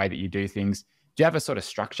performances and the way that you do things, do you have a sort of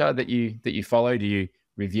structure that you follow? Do you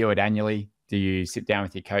review it annually? Do you sit down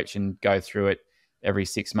with your coach and go through it every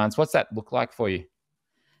 6 months? What's that look like for you?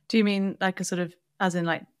 Do you mean like a sort of as in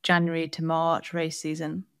like January to March race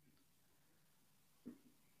season?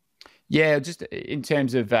 Yeah, just in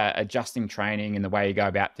terms of adjusting training and the way you go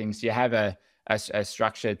about things, do you have a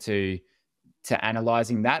structure to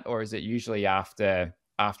analyzing that, or is it usually after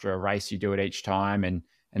a race you do it each time and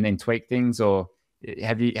then tweak things, or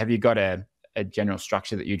have you got a general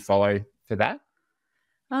structure that you'd follow for that?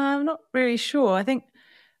 I'm not really sure. I think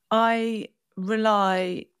I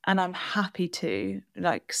rely, and I'm happy to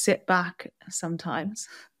like sit back sometimes,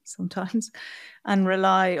 and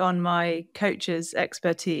rely on my coach's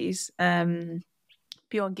expertise. Bjorn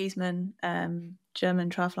Giesman, German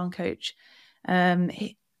triathlon coach, and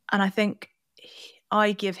I think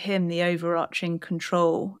I give him the overarching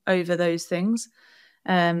control over those things.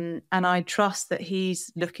 And I trust that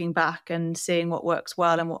he's looking back and seeing what works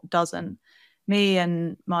well and what doesn't. Me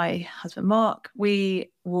and my husband, Mark,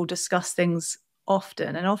 we will discuss things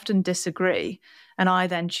often and often disagree. And I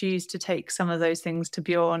then choose to take some of those things to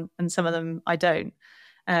Bjorn and some of them I don't.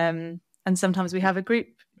 And sometimes we have a group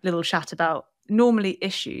little chat about normally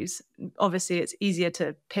issues. Obviously, it's easier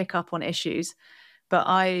to pick up on issues, but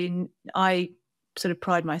I sort of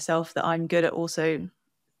pride myself that I'm good at also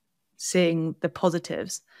seeing the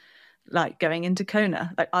positives, like going into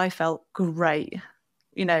Kona. Like I felt great,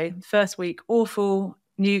 first week, awful,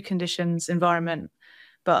 new conditions, environment.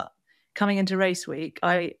 But coming into race week,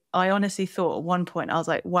 I honestly thought at one point, I was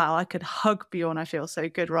like, wow, I could hug Bjorn. I feel so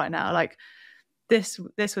good right now. Like this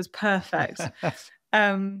was perfect.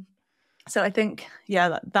 So I think,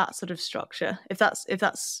 yeah, that sort of structure, if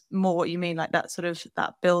that's more what you mean, like that sort of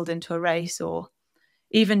that build into a race, or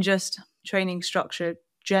even just training structure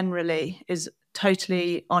generally is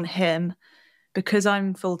totally on him. Because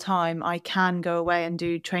I'm full-time, I can go away and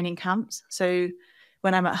do training camps. So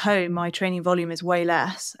when I'm at home, my training volume is way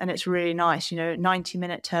less, and it's really nice,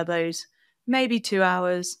 90-minute turbos, maybe 2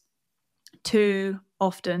 hours, 2,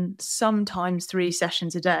 often, sometimes 3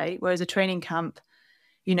 sessions a day. Whereas a training camp,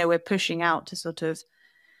 we're pushing out to sort of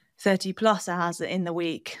 30 plus hours in the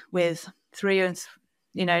week with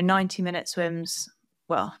 90-minute swims,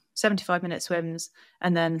 75-minute swims,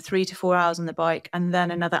 and then 3 to 4 hours on the bike, and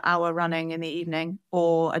then another hour running in the evening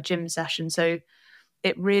or a gym session. So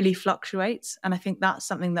it really fluctuates. And I think that's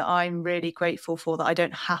something that I'm really grateful for, that I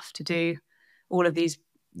don't have to do all of these,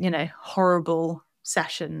 horrible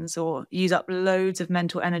sessions or use up loads of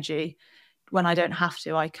mental energy when I don't have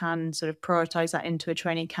to. I can sort of prioritize that into a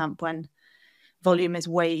training camp when volume is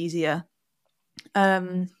way easier.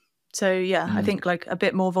 So yeah, I think like a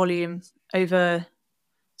bit more volume over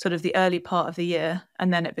sort of the early part of the year,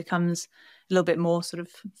 and then it becomes a little bit more sort of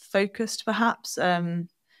focused perhaps in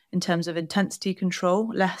terms of intensity control,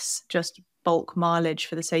 less just bulk mileage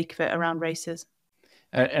for the sake of it around races.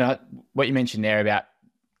 And what you mentioned there about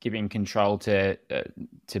giving control to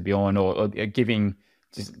Bjorn, or giving,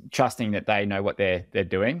 just trusting that they know what they're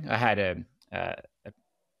doing. I had a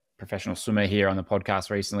professional swimmer here on the podcast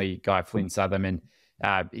recently, guy Flynn Southam, and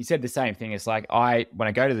he said the same thing. It's like when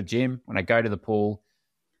I go to the gym, when I go to the pool,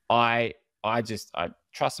 I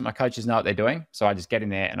trust that my coaches know what they're doing. So I just get in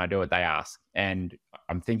there and I do what they ask. And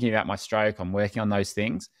I'm thinking about my stroke. I'm working on those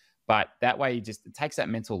things. But that way, it takes that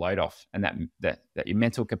mental load off, and that your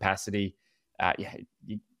mental capacity,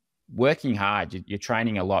 you're working hard. You're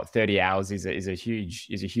training a lot. 30 hours is a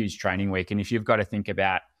huge training week. And if you've got to think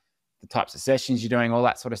about the types of sessions you're doing, all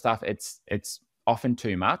that sort of stuff, it's often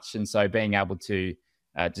too much. And so being able to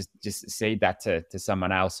just cede that to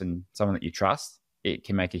someone else, and someone that you trust, it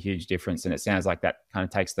can make a huge difference. And it sounds like that kind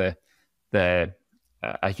of takes a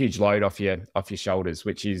huge load off your shoulders,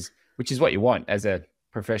 which is what you want as a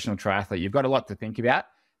professional triathlete. You've got a lot to think about.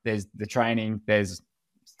 There's the training, there's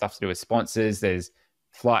stuff to do with sponsors, there's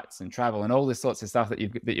flights and travel and all this sorts of stuff that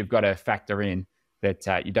you've got to factor in, that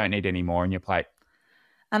you don't need any more on your plate.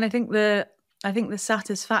 And I think the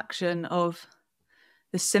satisfaction of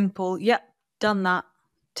the simple, done that,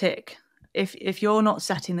 tick. If you're not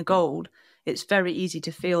setting the goal, it's very easy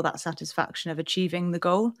to feel that satisfaction of achieving the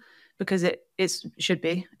goal, because it should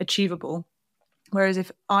be achievable. Whereas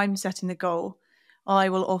if I'm setting the goal, I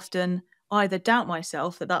will often either doubt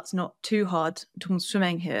myself that that's not too hard to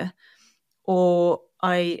swimming here, or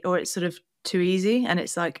it's sort of too easy, and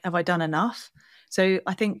it's like, have I done enough? So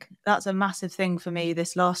I think that's a massive thing for me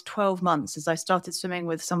this last 12 months as I started swimming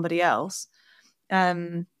with somebody else.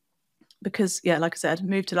 Because, like I said,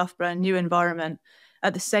 moved to Loughborough, new environment.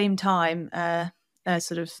 At the same time,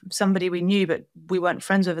 sort of somebody we knew but we weren't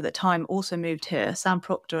friends with at the time also moved here, Sam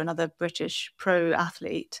Proctor, another British pro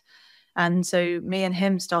athlete. And so me and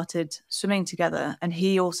him started swimming together, and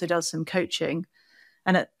he also does some coaching.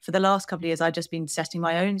 And for the last couple of years, I've just been setting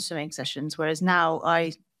my own swimming sessions, whereas now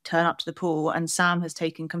I turn up to the pool. And Sam has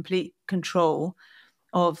taken complete control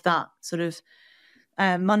of that sort of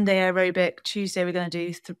Monday aerobic, Tuesday we're going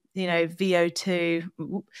to do,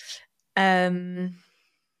 VO2.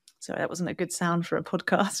 Sorry, that wasn't a good sound for a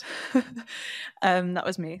podcast. That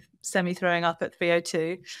was me semi-throwing up at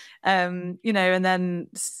VO2. And then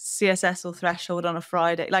CSS or threshold on a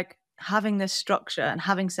Friday. Like having this structure and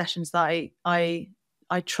having sessions that I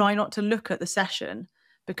try not to look at the session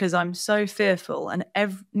because I'm so fearful. And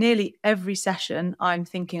nearly every session I'm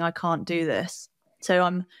thinking I can't do this. So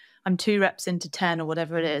I'm 2 reps into 10 or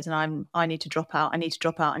whatever it is, and I need to drop out. I need to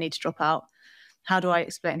drop out. How do I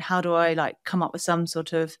explain? How do I like come up with some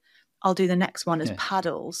sort of, I'll do the next one as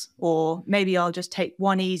paddles, or maybe I'll just take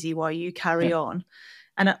one easy while you carry on.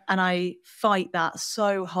 And I fight that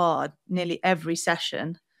so hard nearly every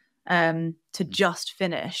session to just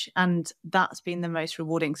finish. And that's been the most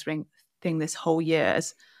rewarding thing this whole year.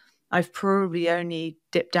 As I've probably only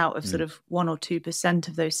dipped out of sort of 1 or 2%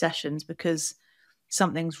 of those sessions because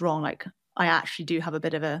something's wrong. Like I actually do have a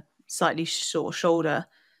bit of a slightly sore shoulder,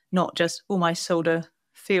 not just, my shoulder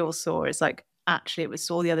feels sore. It's like, actually it was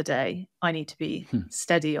sore the other day. I need to be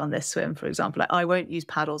steady on this swim, for example. Like I won't use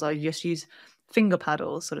paddles. I just use finger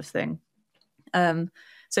paddles sort of thing.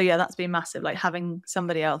 So yeah, that's been massive. Like having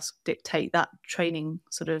somebody else dictate that training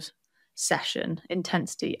sort of session,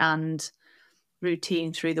 intensity and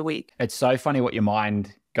routine through the week. It's so funny what your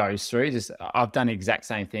mind goes through. Just I've done the exact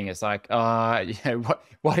same thing. It's like,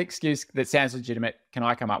 what excuse that sounds legitimate can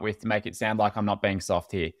I come up with to make it sound like I'm not being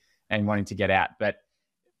soft here and wanting to get out? But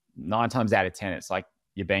 9 times out of 10, it's like,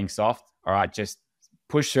 you're being soft. All right, just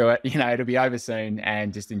push through it. It'll be over soon,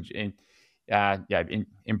 and just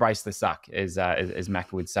embrace the suck, as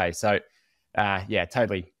Mac would say. So,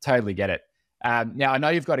 totally get it. Now I know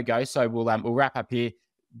you've got to go, so we'll wrap up here.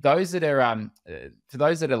 Those that are for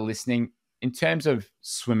those that are listening, in terms of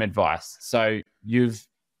swim advice, so you've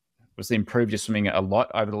obviously improved your swimming a lot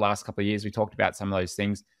over the last couple of years. We talked about some of those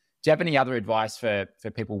things. Do you have any other advice for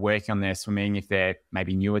people working on their swimming if they're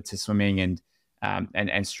maybe newer to swimming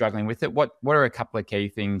and struggling with it? What are a couple of key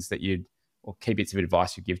things that or key bits of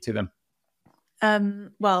advice you'd give to them?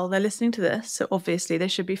 Well, they're listening to this, so obviously they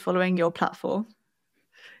should be following your platform.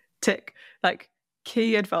 Tick, like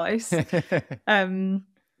key advice.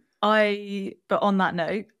 But on that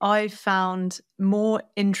note, I've found more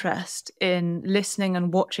interest in listening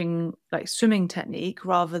and watching like swimming technique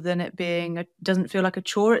rather than it being, doesn't feel like a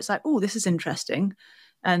chore. It's like, oh, this is interesting.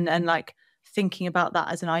 And like thinking about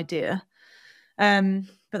that as an idea. But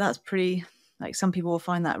that's pretty, like some people will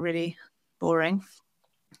find that really boring.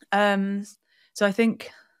 So I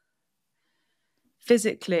think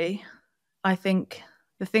physically, I think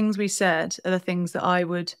the things we said are the things that I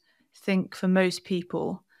would think for most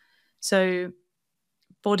people. So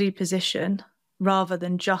body position rather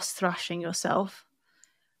than just thrashing yourself,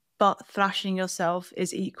 but thrashing yourself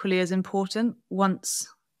is equally as important once,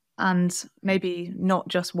 and maybe not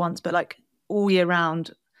just once, but like all year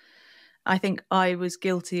round. I think I was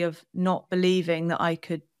guilty of not believing that I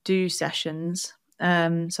could do sessions.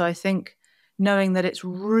 So I think knowing that it's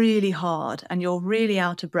really hard and you're really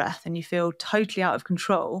out of breath and you feel totally out of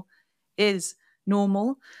control is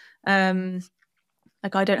normal.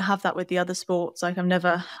 Like I don't have that with the other sports. Like I've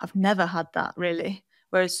never had that really.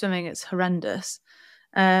 Whereas swimming, it's horrendous.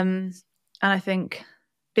 And I think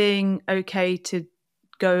being okay to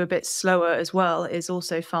go a bit slower as well is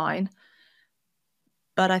also fine.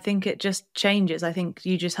 But I think it just changes. I think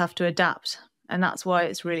you just have to adapt. And that's why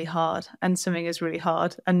it's really hard. And swimming is really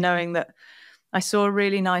hard. And knowing that I saw a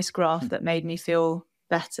really nice graph that made me feel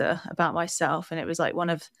better about myself. And it was like one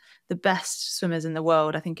of the best swimmers in the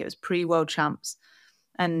world. I think it was pre-World Champs.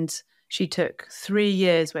 And she took 3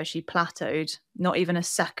 years where she plateaued, not even a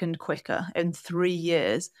second quicker in 3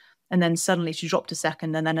 years. And then suddenly she dropped a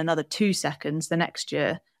second and then another 2 seconds the next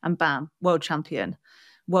year. And bam, world champion,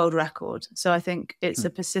 world record. So I think it's a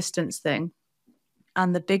persistence thing.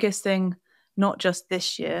 And the biggest thing, not just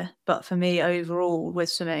this year, but for me overall with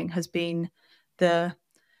swimming has been the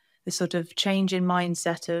sort of change in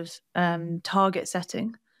mindset of target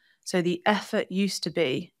setting. So the effort used to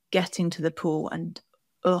be getting to the pool and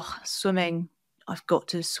swimming, I've got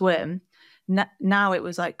to swim. Now it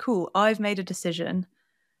was like, cool, I've made a decision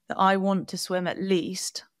that I want to swim at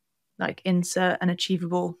least, like insert an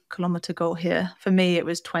achievable kilometer goal here. For me, it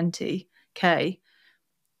was 20K.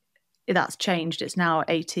 That's changed. It's now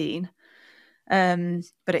 18.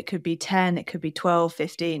 But it could be 10, it could be 12,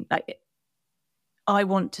 15. Like I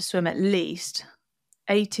want to swim at least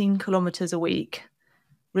 18 kilometers a week,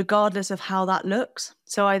 regardless of how that looks.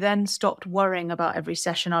 So I then stopped worrying about every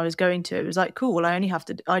session I was going to. It was like, cool, well,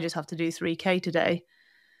 I just have to do 3K today.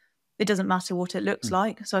 it doesn't matter what it looks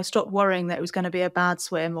like. So I stopped worrying that it was going to be a bad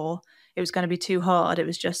swim or it was going to be too hard. It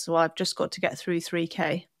was just, well, I've just got to get through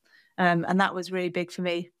 3K. And that was really big for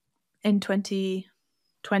me in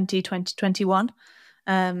 2020, 2021.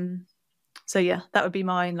 So yeah, that would be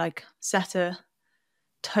mine. Like, set a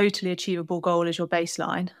totally achievable goal as your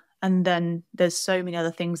baseline. And then there's so many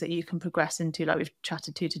other things that you can progress into, like we've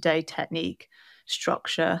chatted to today: technique,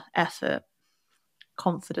 structure, effort,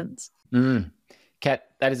 confidence. Kat,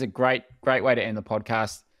 that is a great way to end the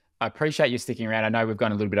podcast. I appreciate you sticking around. I know we've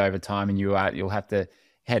gone a little bit over time and you'll have to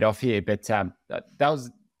head off here, but that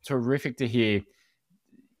was terrific to hear.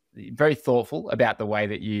 Very thoughtful about the way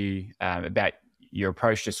that you, about your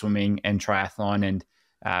approach to swimming and triathlon. And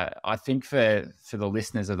I think for the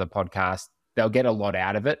listeners of the podcast, they'll get a lot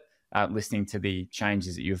out of it, listening to the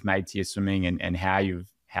changes that you've made to your swimming and how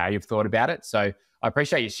you've thought about it. So I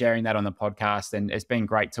appreciate you sharing that on the podcast, and it's been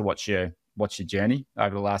great to watch your journey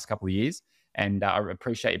over the last couple of years. And I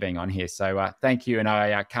appreciate you being on here. So thank you, and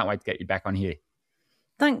I can't wait to get you back on here.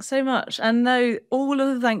 Thanks so much. And no, all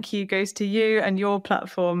of the thank you goes to you and your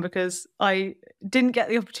platform, because I didn't get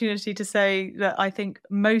the opportunity to say that I think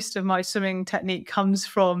most of my swimming technique comes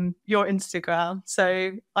from your Instagram.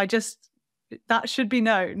 So that should be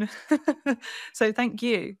known. So thank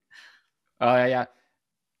you. Yeah.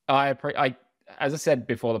 As I said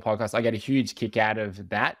before the podcast, I get a huge kick out of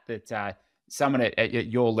that someone at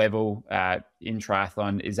your level in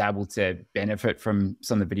triathlon is able to benefit from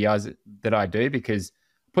some of the videos that I do, because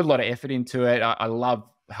I put a lot of effort into it. I love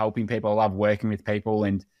helping people. I love working with people,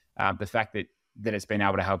 and the fact that it's been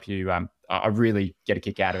able to help you, I really get a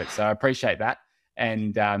kick out of it. So I appreciate that.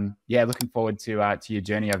 And looking forward to your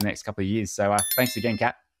journey over the next couple of years. So thanks again,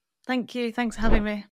 Kat. Thank you. Thanks for having me.